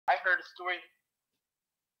heard a story,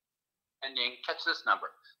 and you catch this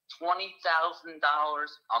number: $20,000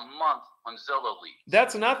 a month on Zillow leads.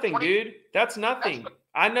 That's nothing, dude. That's nothing.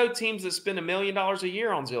 I know teams that spend $1 million a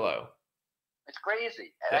year on Zillow. It's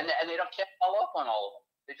crazy, and they can't follow up on all of them.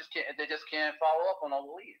 They just can't follow up on all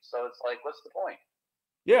the leads. So it's like, what's the point?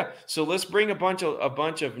 Yeah, so let's bring a bunch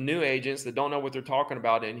of new agents that don't know what they're talking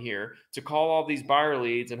about in here to call all these buyer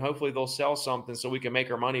leads, and hopefully they'll sell something so we can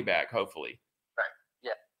make our money back. Hopefully, right?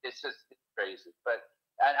 Yeah, it's crazy. But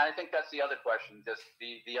I think that's the other question. Just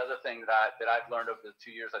the other thing that I've learned over the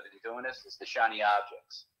 2 years I've been doing this is the shiny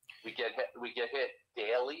objects. We get hit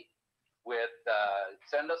daily with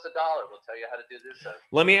send us $1. We'll tell you how to do this.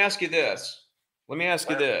 Let me ask you this.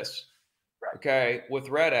 Right. Okay, with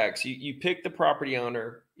Redx, you pick the property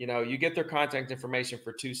owner, you get their contact information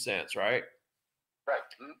for 2 cents, right? Right.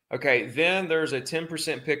 Mm-hmm. Okay, then there's a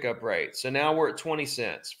 10% pickup rate. So now we're at 20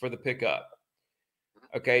 cents for the pickup.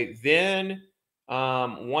 Okay, then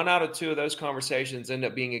 1 out of 2 of those conversations end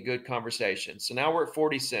up being a good conversation. So now we're at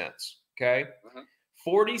 40 cents, okay? Mm-hmm.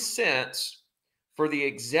 40 cents for the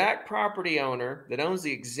exact property owner that owns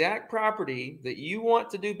the exact property that you want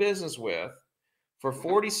to do business with. For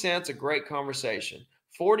 40 cents, a great conversation.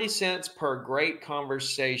 40 cents per great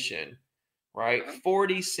conversation, right?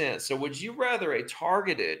 40 cents. So would you rather a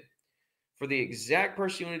targeted for the exact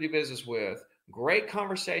person you want to do business with, great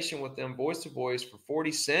conversation with them voice to voice for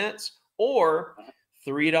 40 cents, or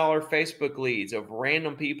 $3 Facebook leads of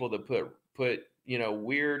random people that put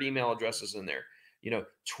weird email addresses in there?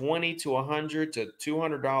 $20 to $100 to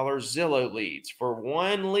 $200 Zillow leads for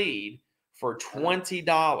one lead for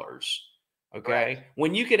 $20. Okay. Right.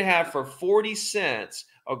 When you could have for 40 cents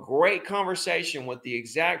a great conversation with the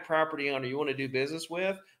exact property owner you want to do business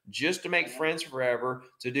with, just to make friends forever,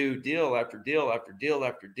 to do deal after deal after deal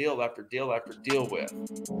after deal after deal after deal with.